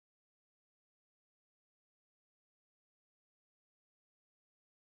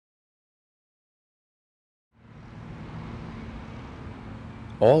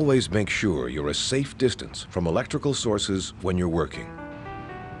Always make sure you're a safe distance from electrical sources when you're working.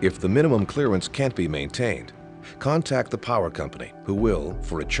 If the minimum clearance can't be maintained, contact the power company who will,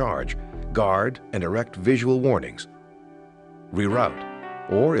 for a charge, guard and erect visual warnings, reroute,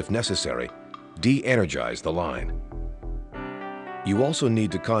 or if necessary, de-energize the line. You also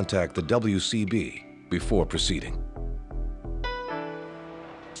need to contact the WCB before proceeding.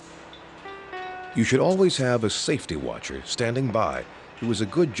 You should always have a safety watcher standing by who is a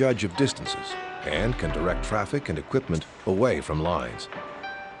good judge of distances and can direct traffic and equipment away from lines.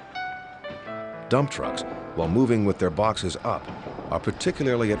 Dump trucks, while moving with their boxes up, are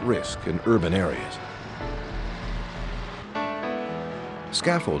particularly at risk in urban areas.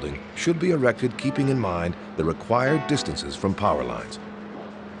 Scaffolding should be erected keeping in mind the required distances from power lines.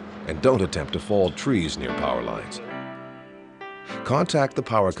 And don't attempt to fall trees near power lines. Contact the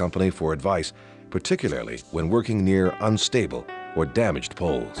power company for advice, particularly when working near unstable or damaged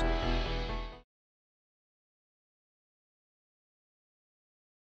poles.